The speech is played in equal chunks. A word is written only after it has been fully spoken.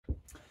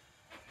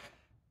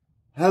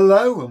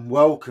Hello and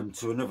welcome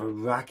to another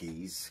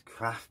Raggy's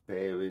craft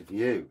beer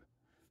review.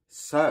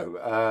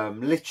 So,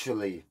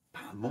 literally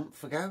about a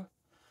month ago,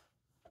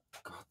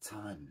 God,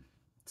 time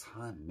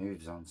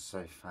moves on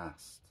so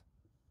fast.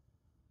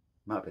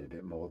 Might be a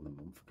bit more than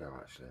a month ago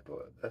actually,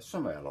 but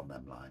somewhere along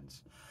them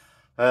lines.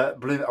 I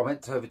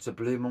went over to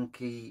Blue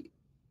Monkey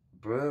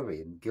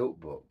Brewery in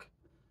Guildbook,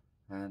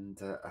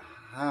 and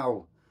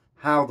how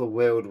the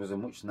world was a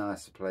much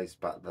nicer place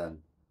back then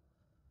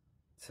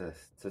to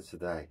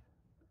today.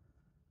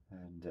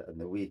 And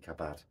the week I've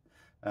had.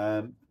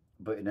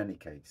 But in any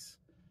case,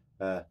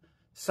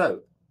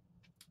 so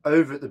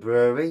over at the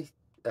brewery,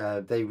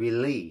 they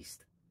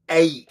released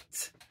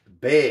 8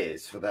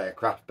 beers for their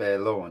craft beer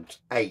launch.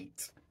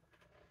 8.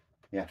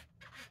 Yeah.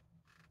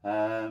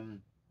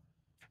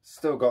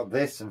 Still got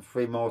this and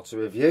 3 more to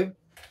review.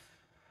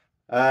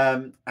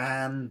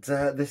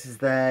 This is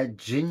their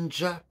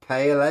ginger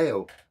pale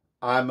ale.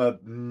 I'm a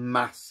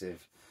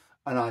massive,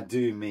 and I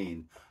do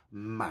mean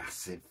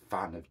massive,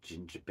 fan of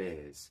ginger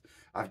beers.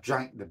 I've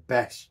drank the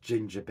best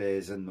ginger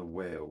beers in the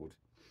world.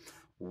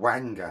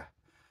 Wanger,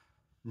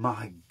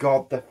 my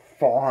God, the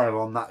fire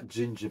on that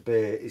ginger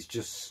beer is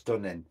just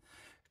stunning.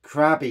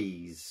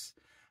 Krabby's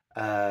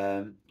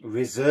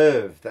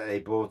Reserve that they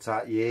brought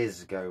out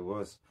years ago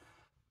was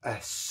a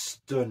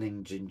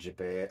stunning ginger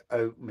beer,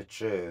 oak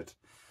matured,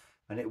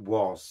 and it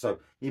was. So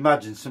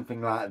imagine something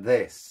like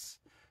this,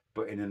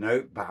 but in an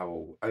oak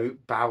barrel.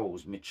 Oak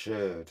barrels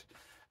matured.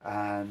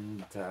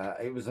 And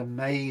it was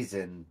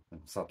amazing.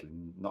 Sadly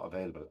not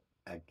available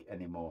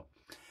anymore.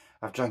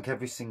 I've drank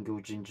every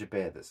single ginger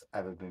beer that's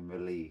ever been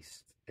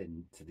released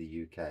into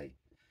the UK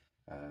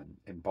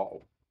in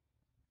bottle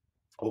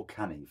or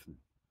can even.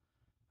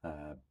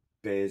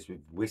 Beers with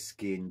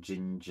whiskey and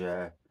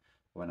ginger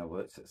when I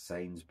worked at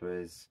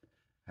Sainsbury's,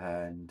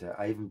 and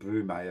I even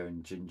brew my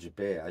own ginger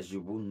beer, as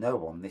you will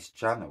know on this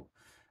channel.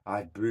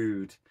 I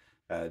brewed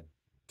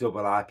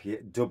double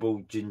IPA, double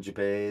ginger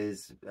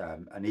beers,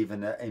 and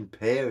even an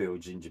imperial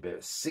ginger beer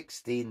at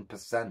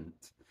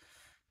 16%.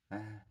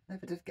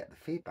 Never did get the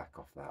feedback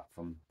off that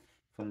from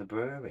the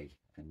brewery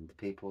and the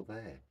people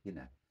there. You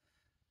know,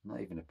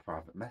 not even a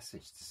private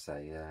message to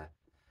say,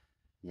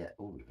 yeah,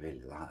 oh, we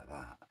really like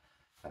that.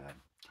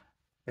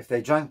 If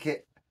they drank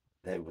it,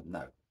 they would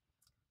know.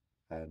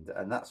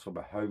 And that's from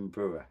a home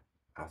brewer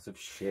out of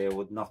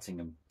Sherwood,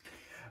 Nottingham.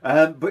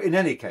 But in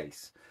any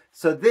case,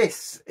 so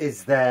this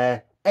is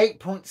their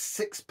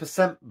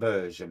 8.6%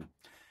 version.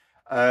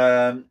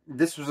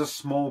 This was a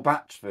small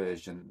batch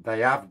version.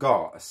 They have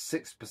got a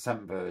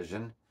 6%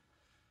 version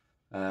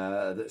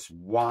that's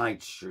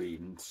wide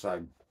streamed.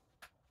 So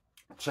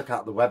check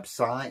out the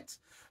website.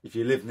 If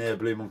you live near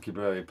Blue Monkey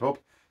Brewery pub,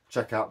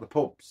 check out the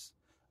pubs.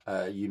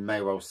 You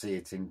may well see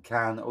it in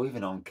can or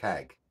even on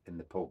keg in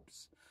the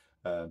pubs.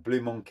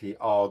 Blue Monkey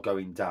are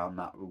going down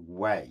that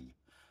way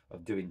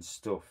of doing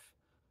stuff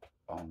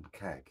on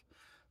keg.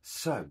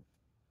 So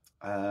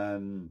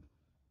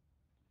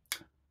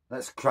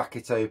let's crack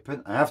it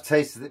open. I have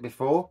tasted it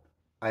before.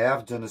 I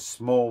have done a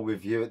small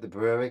review at the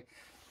brewery.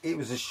 It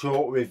was a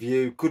short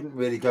review. Couldn't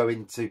really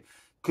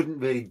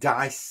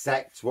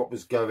dissect what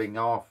was going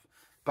off,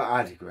 but I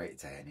had a great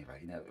day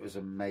anyway. You know, it was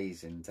an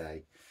amazing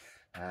day.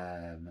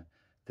 The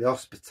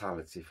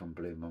hospitality from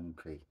Blue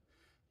Monkey,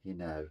 you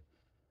know,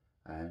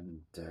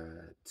 and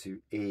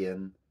to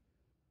Ian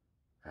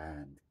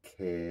and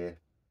Keir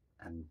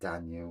and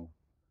Daniel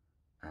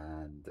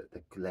and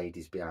the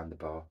ladies behind the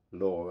bar,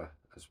 Laura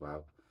as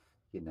well,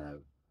 you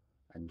know,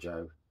 and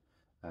Joe.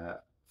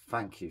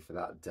 Thank you for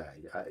that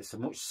day. It's a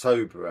much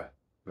soberer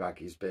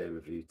Raggy's beer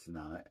review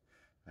tonight.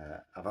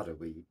 I've had a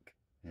week.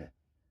 Yeah,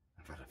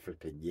 I've had a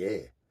flipping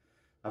year.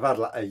 I've had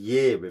like a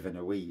year within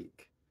a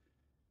week.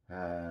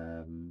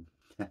 And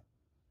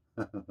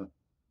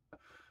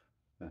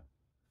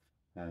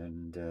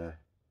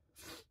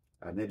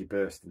I nearly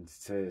burst into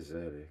tears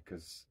earlier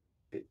because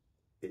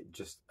it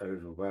just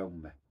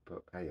overwhelmed me.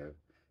 But hey, you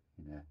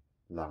know,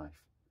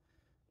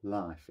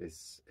 life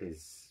is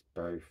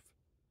both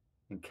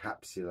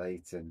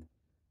encapsulating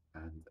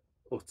and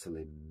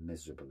utterly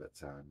miserable at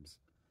times.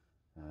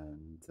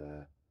 And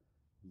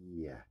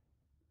yeah,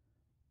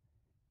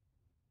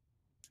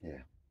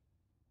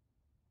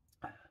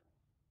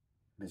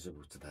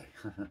 miserable today.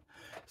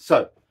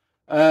 So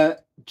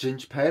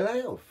ginger pale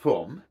ale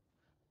from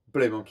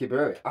Blue Monkey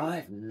Brewery.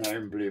 I've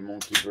known Blue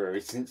Monkey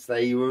Brewery since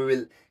they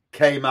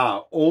came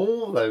out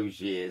all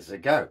those years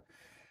ago.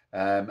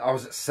 I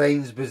was at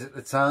Sainsbury's at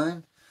the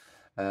time.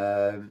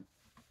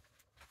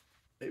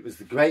 It was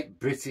the Great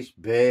British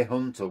Beer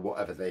Hunt, or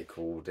whatever they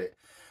called it.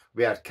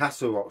 We had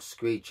Castle Rock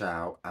Screech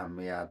out, and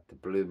we had the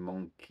Blue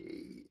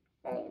Monkey.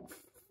 Oh,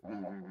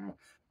 can't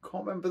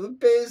remember the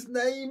beer's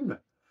name.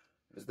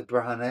 It was the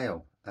brown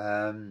ale.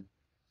 And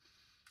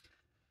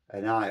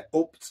I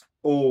upped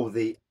all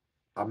the.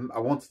 I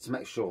wanted to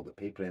make sure that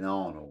people in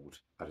Arnold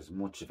had as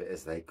much of it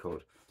as they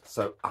could.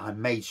 So I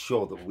made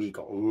sure that we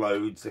got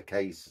loads of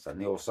cases,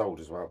 and they all sold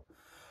as well.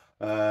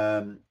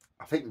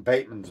 I think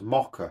Bateman's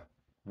Mocha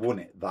won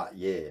it that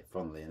year,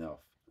 funnily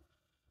enough.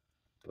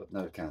 But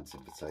no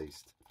accounting for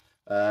taste.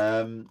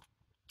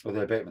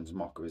 Although Bateman's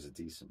Mocha is a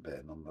decent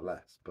beer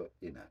nonetheless, but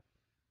you know.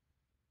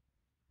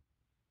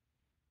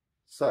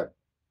 So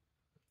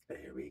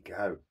here we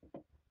go.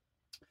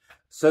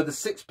 So the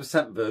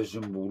 6%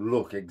 version will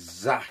look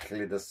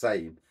exactly the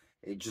same.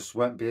 It just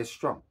won't be as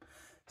strong.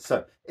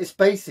 So it's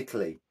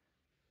basically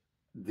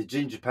the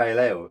ginger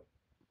pale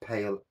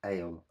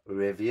ale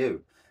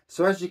review.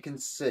 So as you can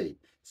see,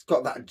 it's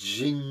got that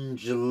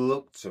ginger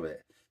look to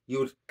it. You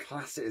would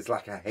class it as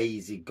like a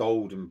hazy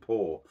golden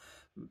pour,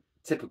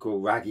 typical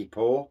raggy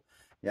pour.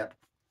 Yep,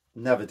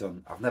 I've never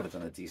done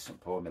a decent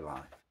pour in my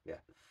life. Yeah,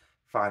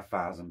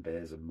 5,000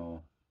 beers and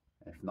more,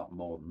 if not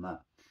more than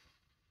that.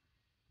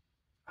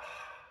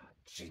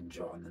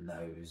 Ginger on the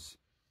nose.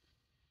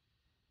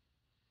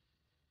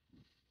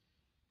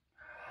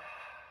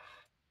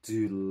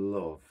 Do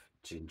love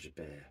ginger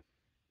beer.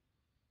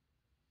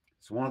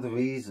 It's one of the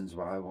reasons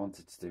why I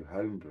wanted to do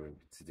homebrew,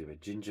 to do a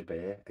ginger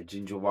beer, a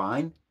ginger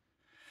wine,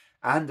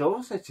 and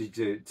also to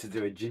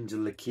do a ginger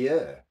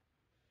liqueur.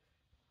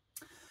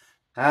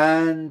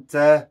 And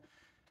I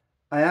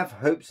have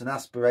hopes and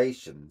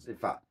aspirations. In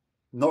fact,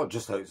 not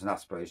just hopes and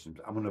aspirations.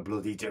 I'm going to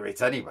bloody do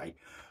it anyway.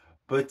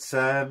 But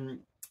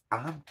I'm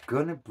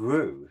going to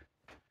brew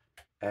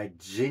a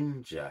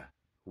ginger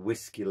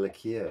whiskey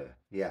liqueur.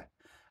 Yeah.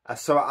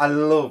 So I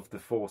love the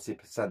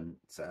 40%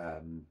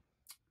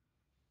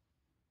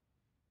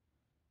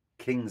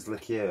 King's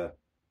Liqueur.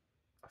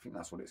 I think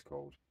that's what it's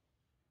called.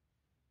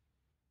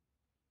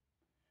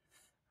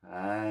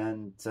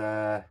 And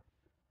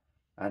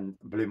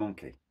Blue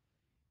Monkey.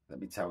 Let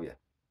me tell you.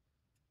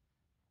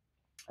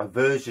 A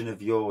version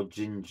of your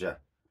ginger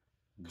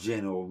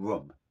gin or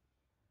rum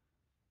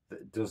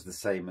that does the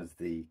same as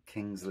the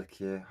King's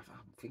Liqueur.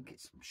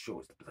 I'm sure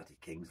it's the bloody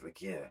King's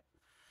Liqueur.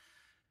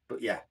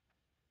 But yeah.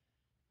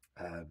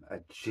 A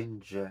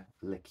ginger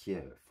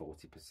liqueur,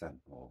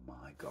 40%. Oh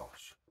my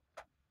gosh.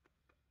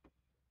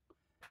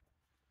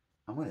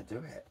 I'm going to do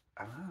it.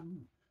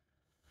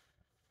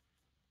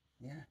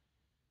 Yeah,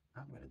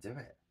 I'm going to do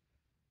it.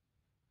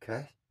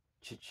 Okay.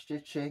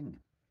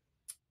 Ching.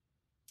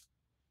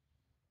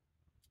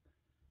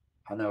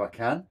 I know I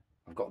can.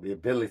 I've got the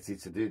ability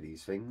to do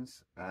these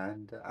things,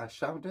 and I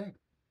shall do.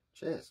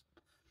 Cheers.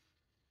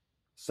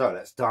 So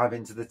let's dive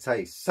into the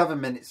taste. 7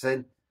 minutes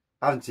in.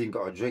 I haven't even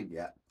got a drink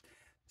yet.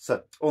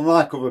 So,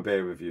 unlike other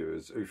beer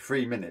reviewers who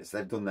 3 minutes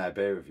they've done their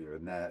beer review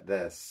and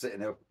they're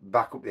sitting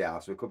back up the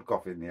house with a cup of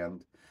coffee in the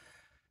end,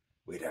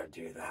 we don't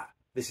do that.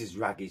 This is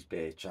Raggy's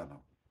Beer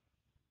Channel,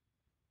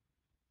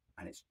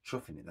 and it's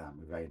chuffing it down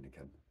with rain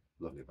again.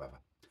 Lovely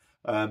weather.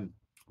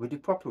 We do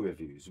proper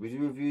reviews. We do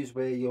reviews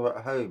where you're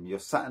at home, you're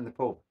sat in the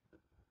pub,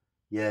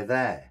 you're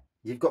there,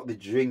 you've got the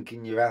drink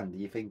in your hand,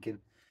 and you're thinking,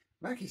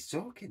 Raggy's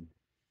talking.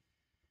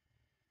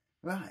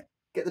 Right,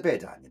 get the beer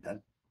down you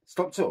then.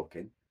 Stop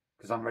talking.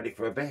 Because I'm ready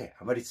for a beer.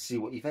 I'm ready to see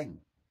what you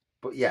think.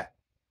 But yeah,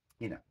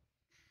 you know.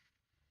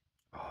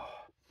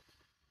 Oh,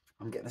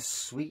 I'm getting a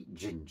sweet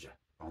ginger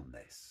on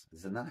this.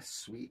 There's a nice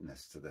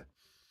sweetness to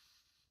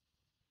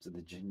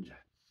the ginger.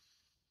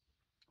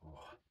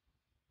 Oh,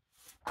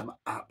 I'm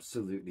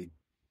absolutely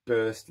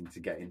bursting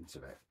to get into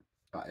it.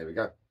 Right, here we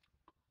go.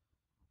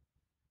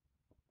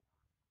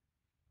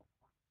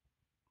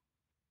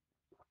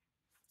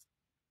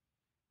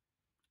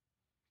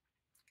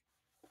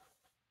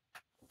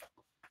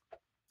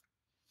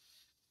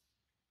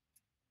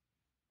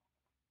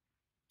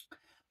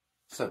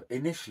 So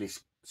initially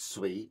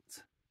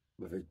sweet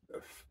with a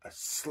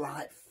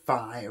slight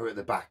fire at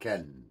the back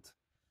end.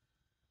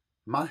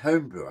 My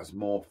homebrew has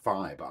more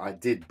fire, but I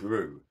did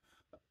boil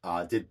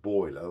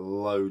a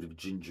load of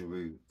ginger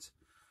root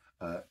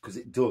because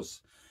it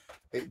does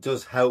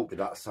help with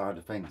that side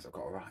of things. I've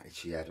got a right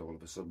itchy head all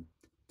of a sudden.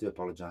 Do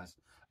apologise.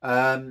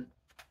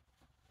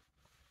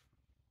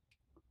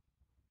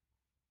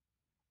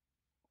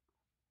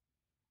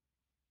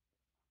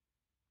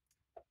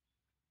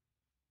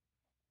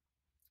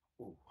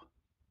 Ooh.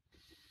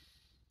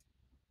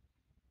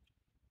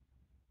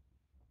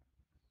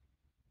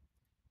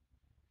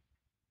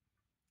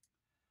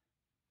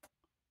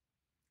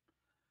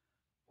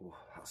 Ooh,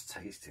 that's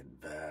tasting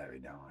very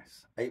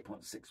nice.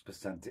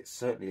 8.6%. It's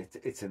certainly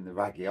it's in the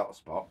raggy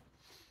hotspot.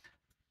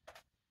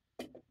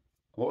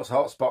 What's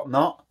hotspot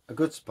not? A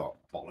good spot.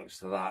 Bollocks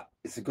to that.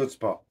 It's a good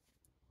spot.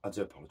 I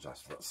do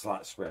apologise for that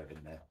slight swear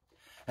in there.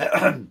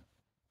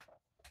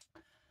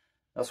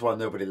 That's why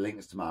nobody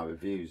links to my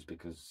reviews,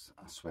 because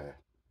I swear.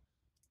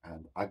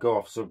 And I go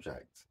off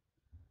subject.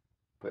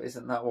 But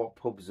isn't that what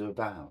pubs are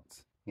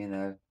about? You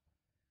know?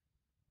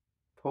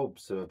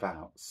 Pubs are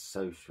about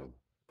social.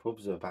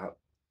 Pubs are about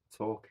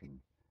talking.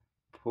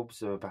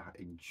 Pubs are about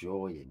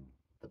enjoying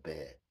the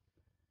beer.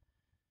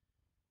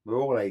 We're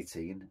all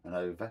 18 and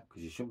over,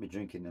 because you shouldn't be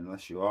drinking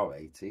unless you are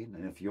 18.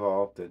 And if you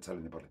are, don't tell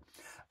anybody.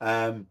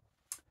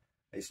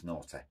 It's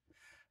naughty.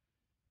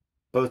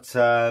 But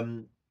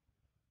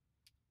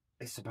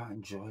it's about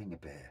enjoying a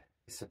beer.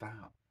 It's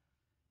about,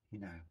 you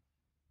know,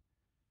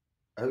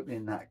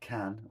 opening that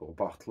can or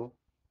bottle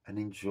and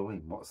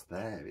enjoying what's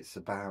there. It's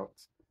about,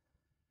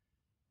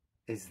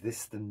 is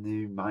this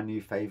my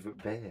new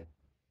favourite beer?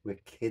 We're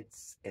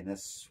kids in a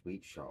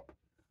sweet shop,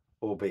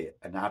 albeit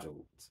an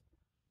adult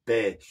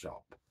beer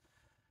shop.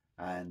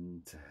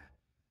 And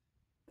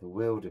the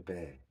world of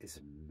beer is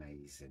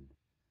amazing.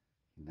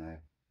 You know,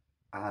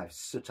 I have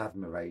such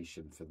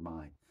admiration for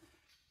my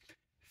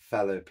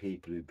fellow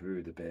people who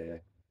brew the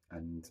beer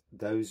and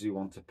those who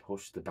want to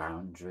push the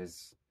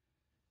boundaries.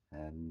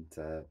 And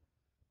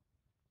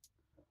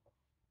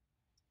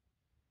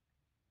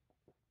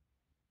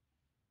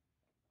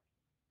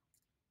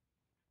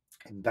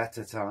in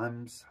better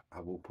times,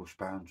 I will push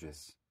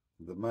boundaries.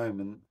 At the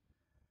moment,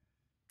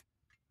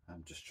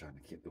 I'm just trying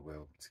to keep the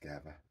world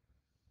together.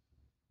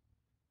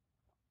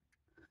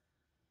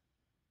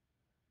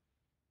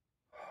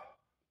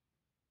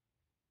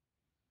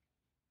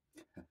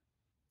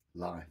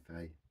 Life,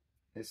 eh?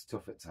 It's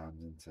tough at times,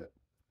 isn't it?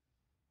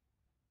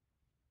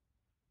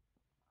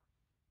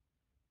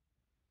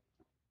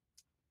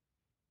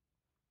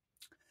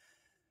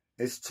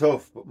 It's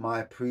tough, but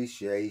my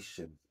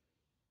appreciation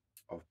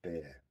of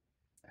beer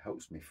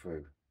helps me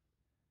through.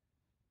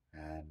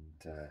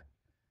 And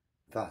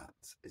that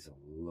is a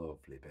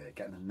lovely beer.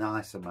 Getting a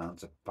nice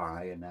amount of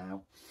fire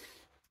now.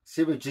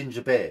 See, with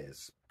ginger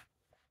beers,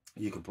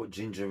 you can put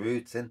ginger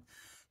root in.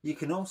 You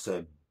can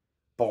also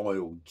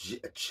boil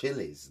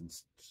chilies and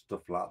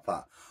stuff like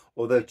that.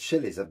 Although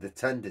chilies have the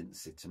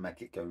tendency to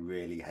make it go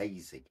really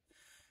hazy.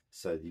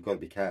 So you've got to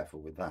be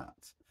careful with that.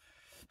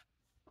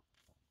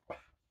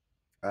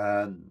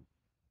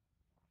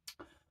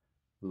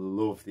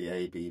 Love the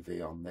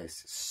ABV on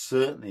this.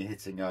 Certainly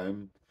hitting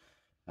home.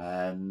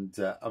 And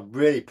I'm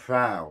really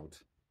proud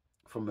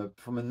from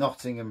a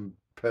Nottingham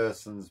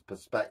person's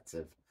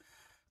perspective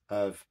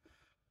of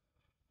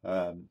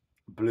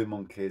Blue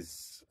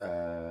Monkey's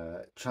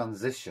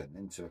transition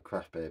into a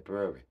craft beer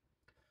brewery.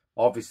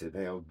 Obviously,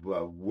 they are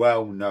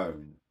well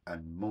known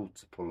and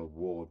multiple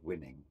award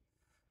winning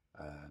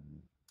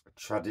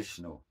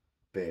traditional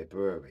beer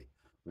brewery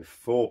with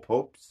 4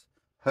 pubs.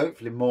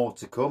 Hopefully, more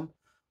to come.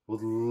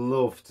 Would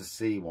love to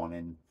see one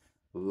in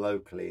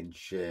locally in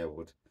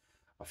Sherwood.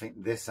 I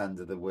think this end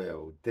of the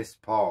world, this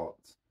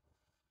part,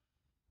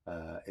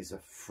 is a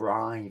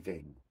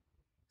thriving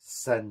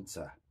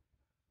centre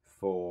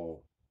for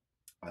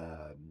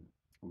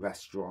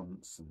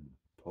restaurants and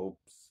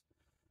pubs,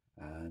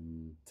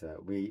 and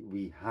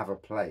we have a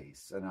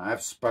place. And I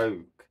have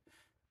spoke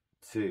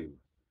to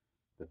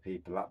the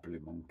people at Blue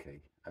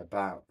Monkey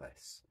about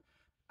this,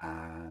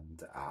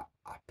 and I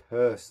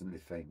personally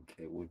think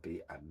it would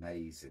be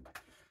amazing.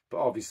 But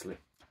obviously,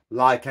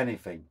 like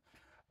anything,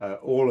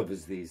 all of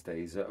us these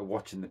days are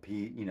watching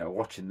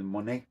watching the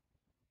money,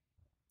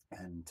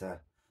 and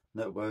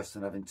no worse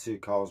than having 2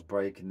 cars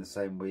break in the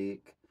same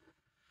week,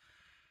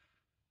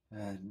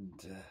 and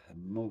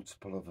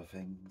multiple other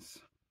things.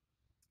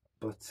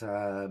 But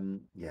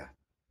yeah,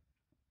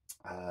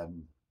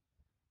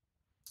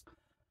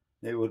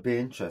 it would be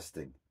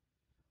interesting.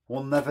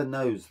 One never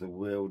knows the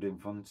world in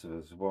front of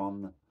us.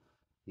 One,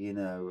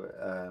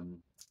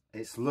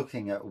 it's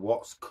looking at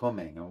what's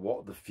coming and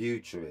what the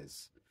future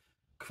is.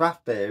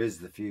 Craft beer is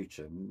the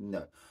future.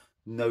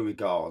 No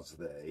regards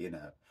there,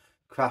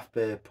 Craft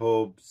beer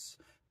pubs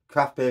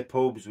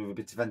with a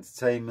bit of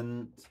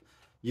entertainment.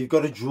 You've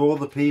got to draw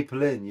the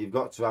people in. You've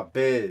got to have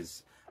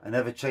beers, an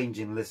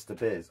ever-changing list of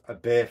beers, a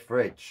beer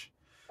fridge,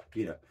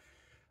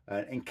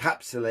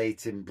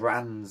 encapsulating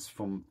brands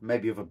from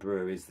maybe other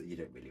breweries that you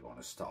don't really want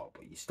to stock,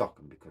 but you stock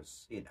them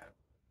because,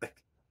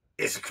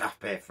 it's a craft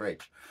beer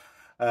fridge.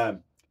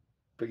 But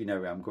you know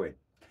where I'm going.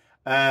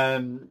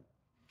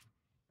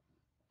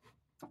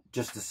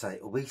 Just to say,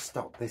 we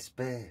stock this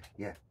beer.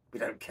 Yeah, we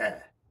don't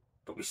care,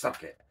 but we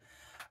stock it.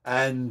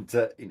 And,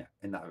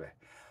 in that way.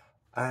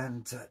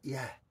 And,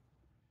 yeah.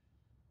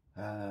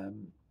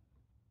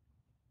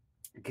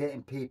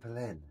 Getting people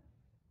in,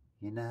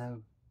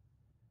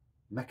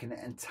 making it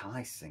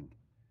enticing.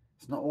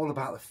 It's not all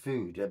about the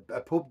food.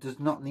 A pub does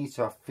not need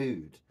to have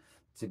food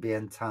to be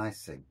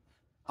enticing.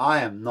 I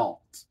am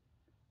not.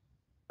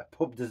 A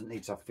pub doesn't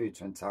need to have food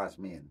to entice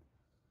me in.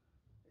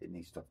 It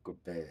needs to have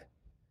good beer.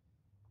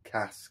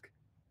 Cask,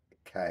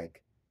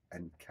 keg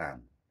and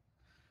can.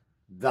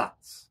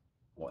 That's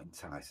what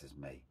entices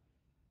me,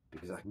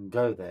 because I can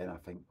go there and I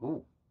think,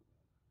 oh,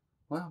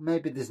 well,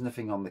 maybe there's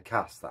nothing on the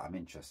cask that I'm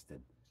interested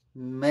in.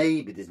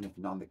 Maybe there's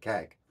nothing on the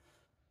keg,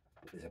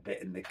 but there's a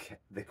bit in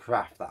the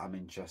craft that I'm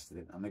interested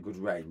in, and a good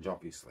range,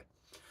 obviously.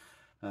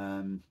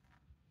 To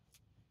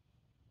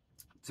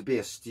be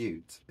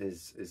astute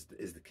is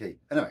the key.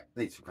 Anyway,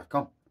 need to crack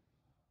on.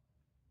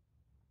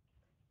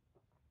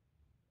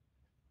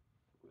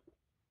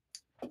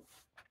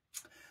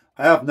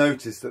 I have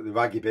noticed that the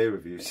Raggy Beer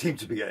reviews seem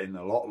to be getting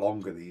a lot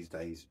longer these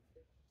days.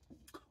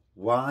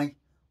 Why?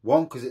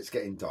 1, because it's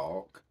getting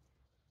dark.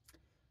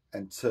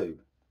 And 2,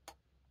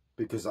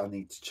 because I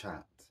need to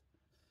chat.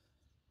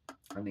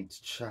 I need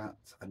to chat.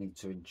 I need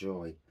to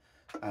enjoy.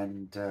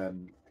 And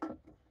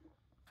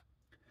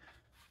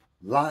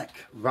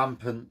like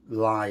Rampant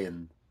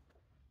Lion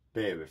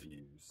beer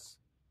reviews,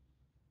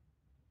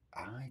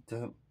 I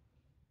don't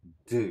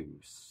do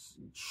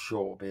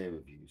short beer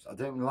reviews. I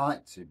don't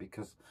like to,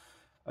 because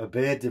A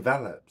beer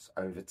develops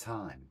over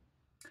time.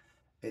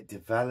 It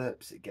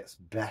develops, it gets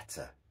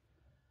better.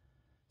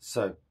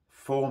 So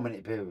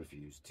 4-minute beer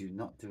reviews do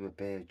not do a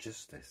beer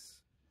justice.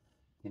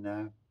 You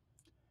know,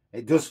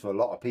 it does for a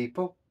lot of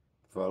people.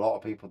 For a lot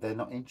of people, they're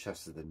not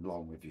interested in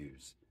long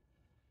reviews.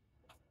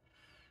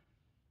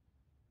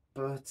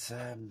 But,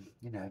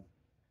 you know,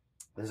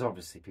 there's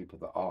obviously people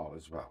that are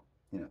as well.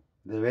 You know,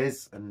 there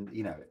is, and,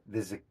 you know,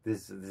 there's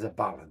a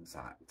balance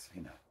act,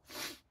 you know.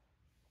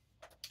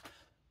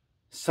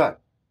 So,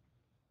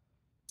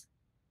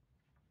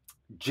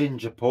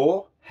 ginger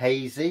pour,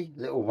 hazy,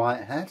 little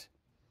white head.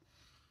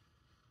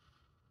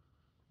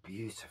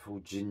 Beautiful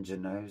ginger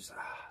nose.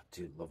 Ah, I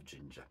do love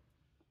ginger.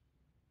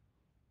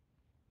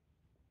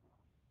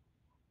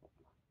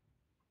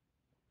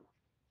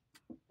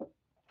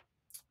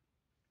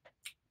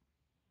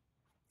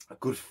 A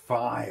good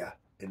fire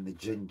in the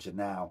ginger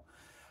now.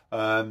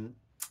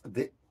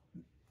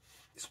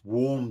 It's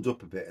warmed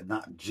up a bit, and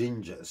that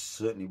ginger has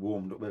certainly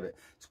warmed up with it.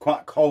 It's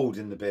quite cold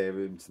in the beer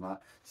room tonight.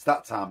 It's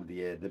that time of the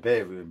year. The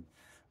beer room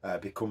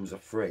becomes a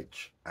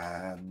fridge,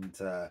 and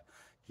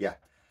yeah,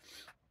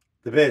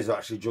 the beers are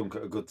actually drunk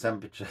at a good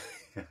temperature.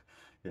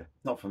 Yeah,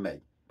 not for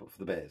me, but for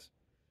the beers.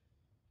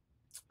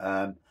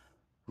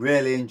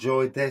 Really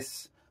enjoyed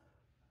this.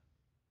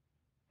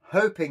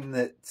 Hoping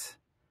that,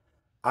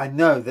 I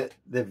know that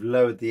they've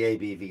lowered the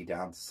ABV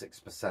down to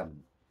 6%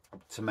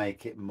 to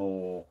make it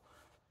more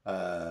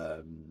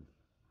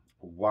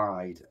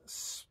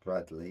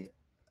widespreadly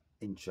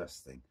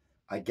interesting.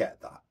 I get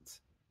that,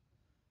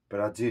 but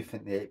I do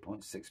think the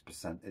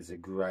 8.6% is a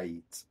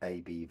great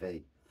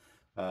ABV,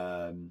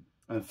 and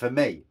for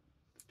me,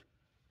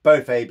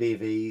 both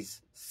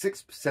ABVs,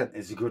 6%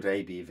 is a good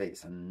ABV.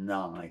 It's a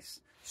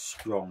nice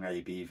strong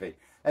ABV.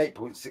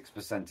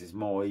 8.6% is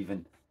more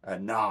even a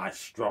nice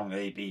strong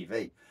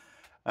ABV.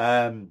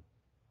 But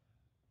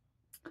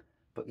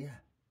yeah,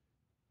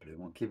 Blue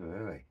Monkey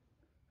Brewery.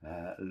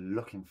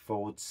 Looking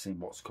forward to seeing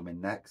what's coming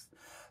next.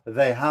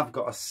 They have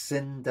got a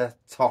Cinder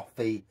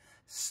Toffee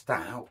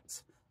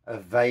Stout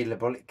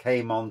available. It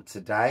came on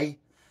today.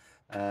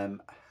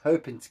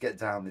 Hoping to get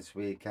down this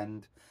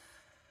weekend.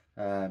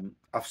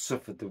 I've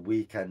suffered the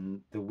week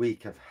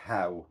of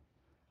hell,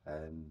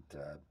 and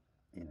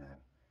you know,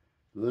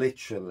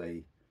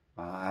 literally,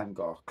 I haven't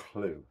got a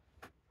clue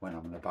when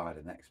I'm going to buy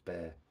the next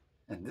beer,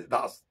 and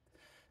that's,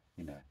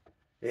 you know,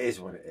 it is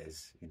what it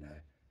is. You know,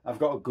 I've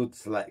got a good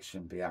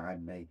selection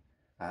behind me,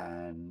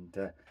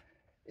 and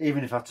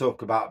even if I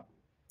talk about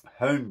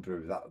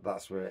homebrew,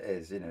 that's where it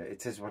is. You know,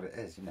 it is what it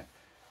is. You know,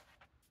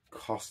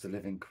 cost of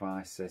living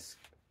crisis,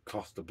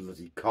 cost of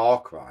bloody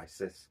car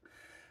crisis,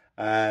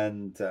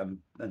 and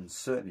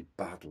certainly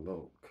bad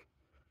luck.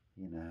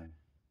 You know,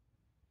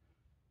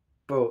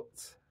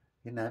 but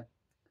you know,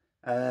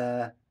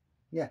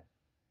 yeah.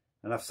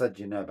 And I've said,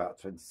 you know, about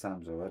 20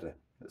 times already.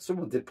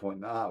 Someone did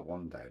point that out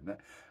one day,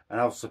 and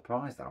I was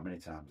surprised how many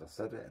times I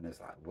said it. And it's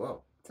like,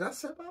 whoa, did I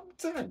say it that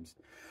many times?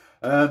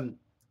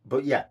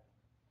 But yeah,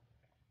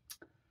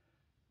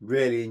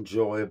 really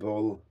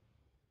enjoyable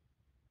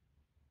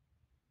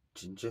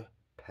ginger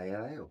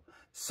pale ale.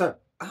 So,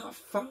 out of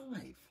 5.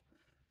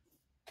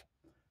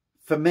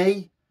 For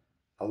me,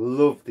 I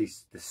love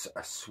this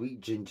a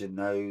sweet ginger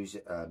nose,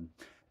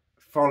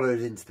 followed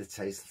into the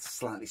taste,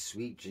 slightly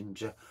sweet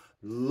ginger.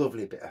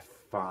 Lovely bit of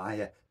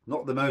fire.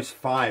 Not the most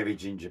fiery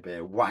ginger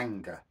beer.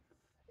 Wanger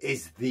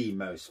is the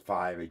most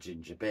fiery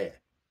ginger beer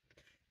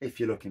if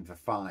you're looking for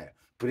fire.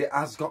 But it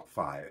has got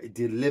fire. It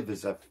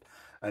delivers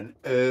an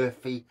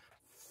earthy,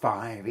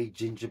 fiery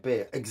ginger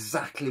beer.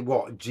 Exactly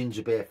what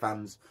ginger beer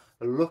fans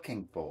are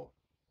looking for.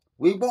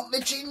 We want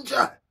the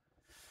ginger!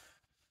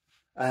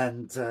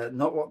 And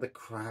not what the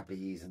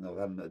crabbies and all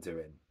them are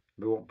doing.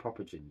 We want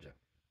proper ginger.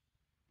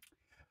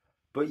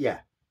 But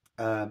yeah,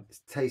 it's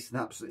tasting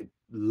absolutely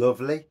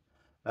lovely.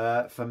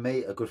 For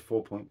me, a good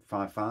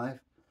 4.55.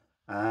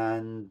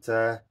 And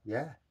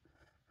yeah,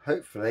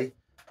 hopefully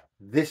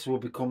this will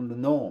become the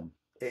norm.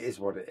 It is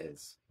what it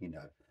is. You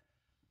know,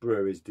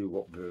 breweries do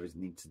what breweries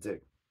need to do.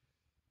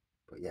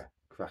 But yeah,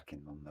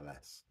 cracking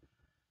nonetheless.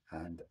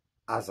 And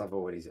as I've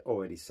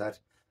already said,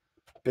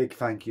 big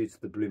thank you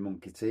to the Blue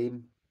Monkey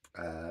team.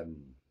 I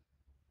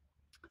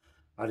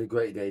had a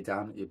great day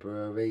down at your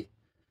brewery,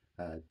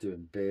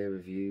 doing beer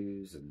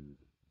reviews and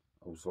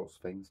all sorts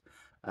of things.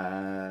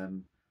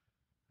 And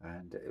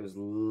it was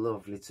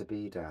lovely to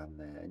be down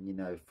there. And you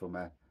know, from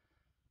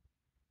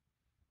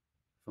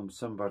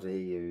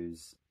somebody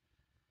who's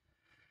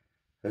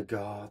a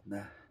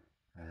gardener,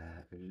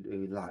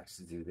 who likes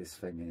to do this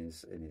thing in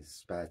his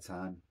spare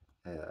time,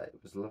 it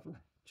was lovely.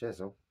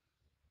 Cheers all.